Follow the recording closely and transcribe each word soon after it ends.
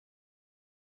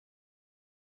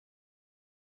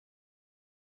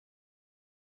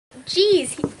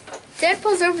Jeez,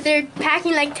 Deadpool's over there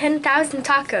packing like 10,000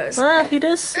 tacos. Well, he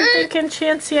doesn't think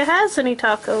Enchancia has any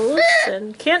tacos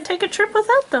and can't take a trip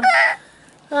without them.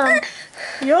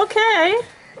 You okay?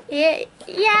 Yeah,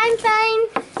 I'm fine.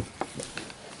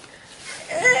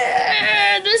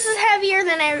 This is heavier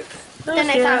than I thought it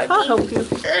would be. I'll help you.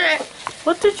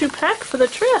 What did you pack for the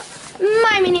trip?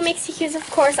 My mini Mixie-Qs, of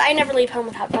course. I never leave home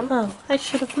without them. Oh, I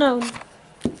should have known.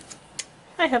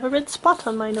 I have a red spot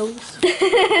on my nose.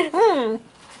 I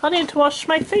need to wash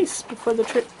my face before the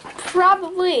trip.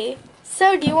 Probably.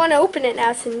 So, do you want to open it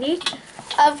now, Cindy?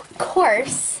 Of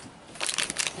course.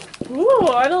 Ooh,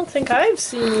 I don't think I've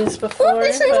seen these before. Oh,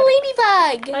 this one's a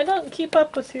ladybug. I don't keep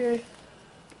up with your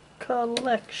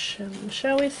collection,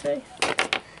 shall we say?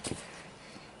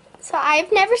 So,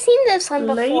 I've never seen this one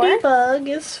before. Ladybug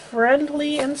is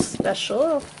friendly and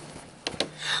special.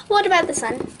 What about this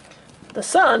one? The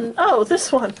sun? Oh,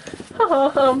 this one.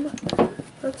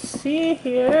 Let's see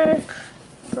here.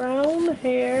 Brown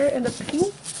hair and a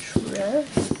pink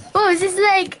dress. Oh, is this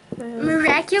like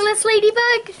miraculous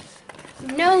ladybug?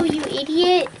 No, you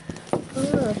idiot.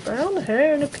 Brown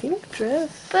hair and a pink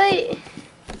dress. But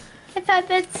I thought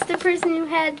that's the person who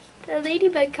had the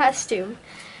ladybug costume.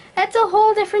 That's a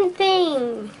whole different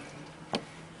thing.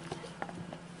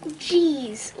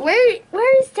 Jeez,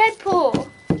 where is Deadpool?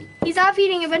 He's off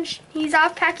eating he's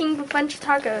off packing a bunch of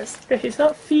tacos. Yeah, he's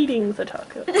not feeding the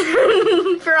tacos.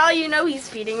 For all you know, he's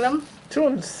feeding them. To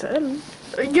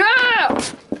himself. Yeah!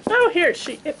 Oh, here,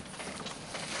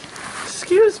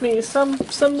 excuse me, some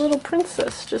little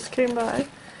princess just came by.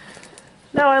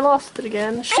 Now I lost it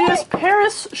again. She is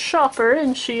Paris Shopper,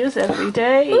 and she is every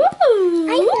day. Ooh.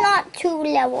 I'm not too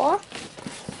low.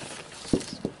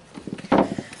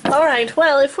 Alright,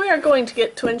 well, if we are going to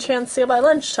get to Enchancia by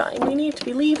lunchtime, we need to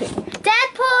be leaving.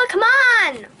 Deadpool, come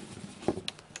on!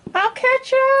 I'll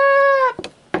catch up!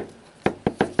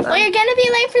 Well, you're gonna be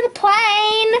late for the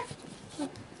plane.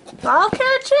 I'll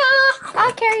catch up!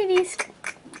 I'll carry these.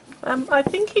 I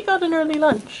think he got an early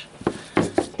lunch.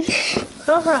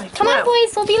 Alright, Come on,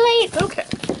 boys, we'll be late. Okay.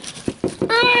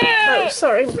 Oh,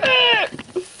 sorry.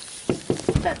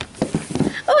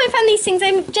 Oh, I found these things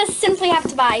I just simply have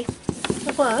to buy.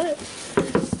 What?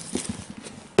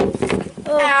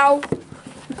 Ow.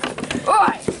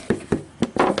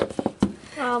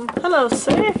 Hello,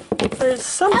 sir. There's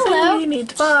something you need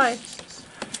to buy.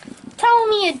 Tell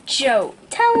me a joke.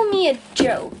 Tell me a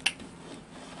joke.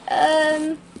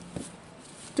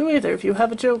 Do either of you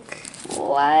have a joke?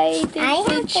 Why did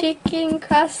the chicken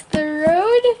cross the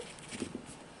road?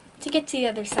 To get to the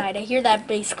other side. I hear that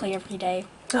basically every day.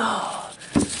 Oh.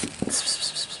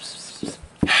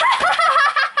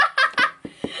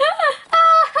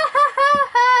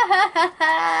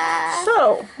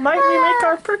 So, might we make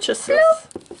our purchases? Bloop,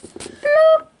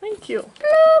 bloop, Thank you.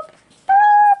 bloop,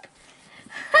 bloop.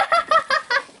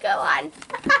 Go on.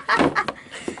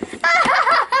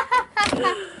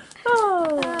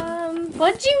 Oh.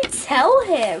 What'd you tell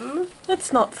him?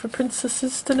 That's not for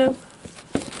princesses to know.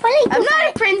 I'm not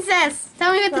a princess.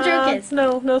 Tell me what the joke is.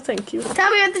 No, thank you.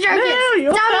 Tell me what the joke is. No,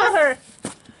 you'll tell her.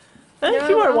 Thank No.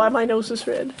 you are why my nose is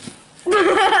red.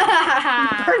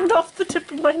 Burned off the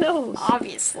tip of my nose.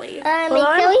 Obviously. Well,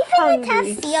 I'm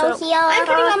hungry, so I'm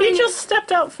putting on he my just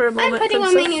stepped out for a moment. I'm putting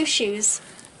on my new shoes.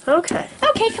 Okay.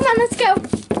 Okay, come on, let's go.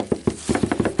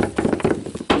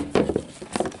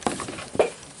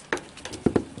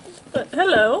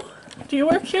 Hello. Do you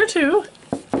work here too?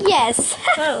 Yes.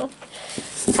 Oh.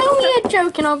 Tell me a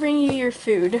joke and I'll bring you your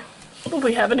food. Well,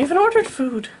 we haven't even ordered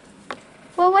food.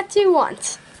 Well, what do you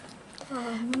want?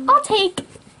 I'll take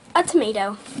a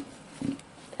tomato.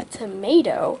 A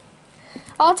tomato?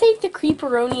 I'll take the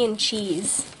creeperoni and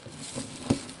cheese.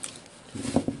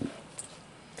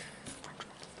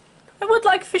 I would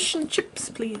like fish and chips,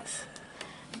 please.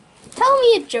 Tell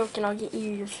me a joke and I'll get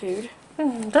you your food.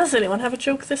 Does anyone have a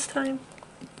joke this time?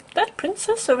 That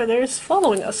princess over there is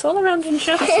following us all around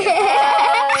Enchancia.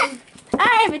 I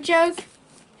have a joke.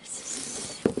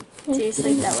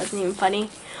 Seriously, that wasn't even funny.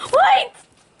 What?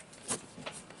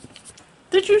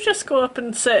 Did you just go up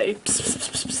and say, psst,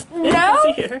 psst, psst, psst, in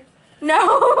No. his ear?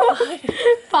 No.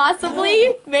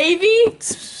 Possibly. Maybe.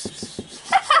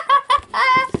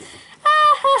 I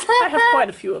have quite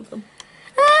a few of them.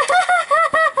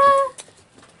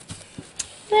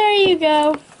 There you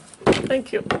go.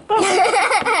 Thank you.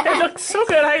 Oh, it looks so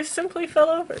good, I simply fell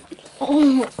over.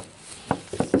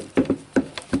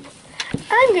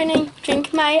 I'm gonna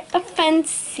drink my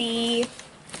fancy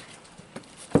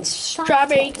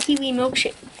strawberry kiwi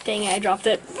milkshake thing. I dropped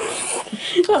it.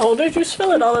 Oh, did you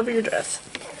spill it all over your dress?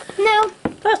 No.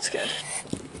 That's good.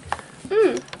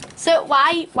 So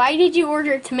why did you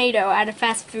order a tomato at a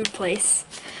fast food place?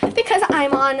 Because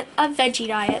I'm on a veggie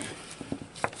diet.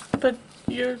 But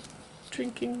you're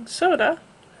drinking soda.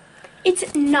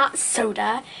 It's not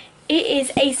soda. It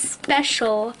is a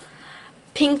special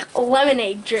pink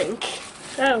lemonade drink.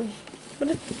 Oh, but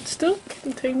it still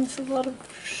contains a lot of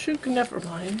sugar. Never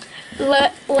mind.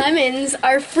 Lemons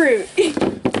are fruit.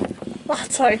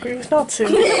 Lots, I agree with Natsu.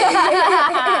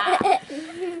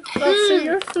 Natsu,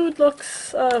 your food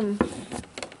looks,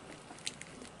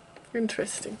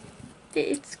 interesting.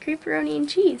 It's creeperoni and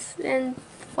cheese and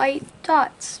white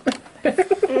dots.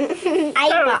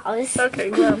 Eyeballs. Okay,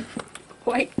 well,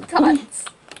 White dots.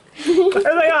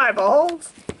 are they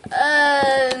eyeballs?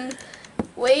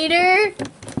 Waiter.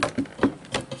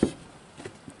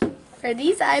 Are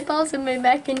these eyeballs in my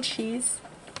mac and cheese?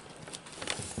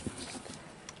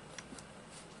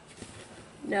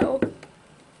 No.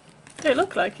 They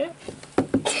look like it.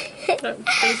 No,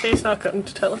 he's not going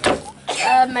to tell us.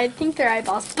 I think they're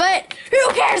eyeballs, but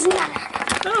who cares?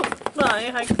 Oh, well,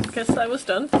 I guess I was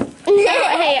done.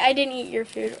 Hey, I didn't eat your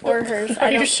food or hers.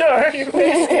 Are you sure? Your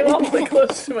face came awfully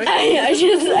close to my face.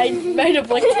 I might have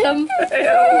licked them.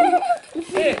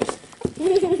 Yes.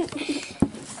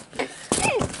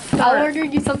 I'll order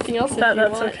you something else if you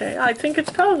That's want. okay. I think it's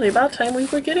probably about time we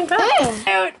were getting back.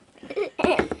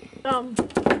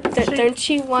 Don't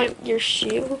you want your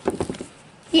shoe?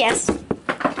 Yes.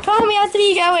 Come on, we have to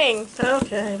be going.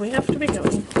 Okay, we have to be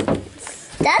going.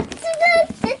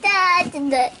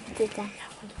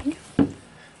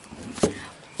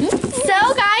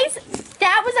 So, guys,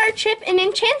 that was our trip in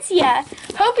Enchancia.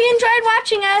 Hope you enjoyed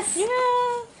watching us.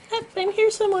 Yeah, I'm here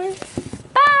somewhere.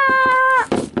 Bye.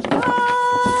 Bye.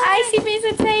 I see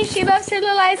Basic say she loves her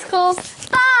little icicles.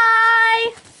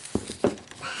 Bye.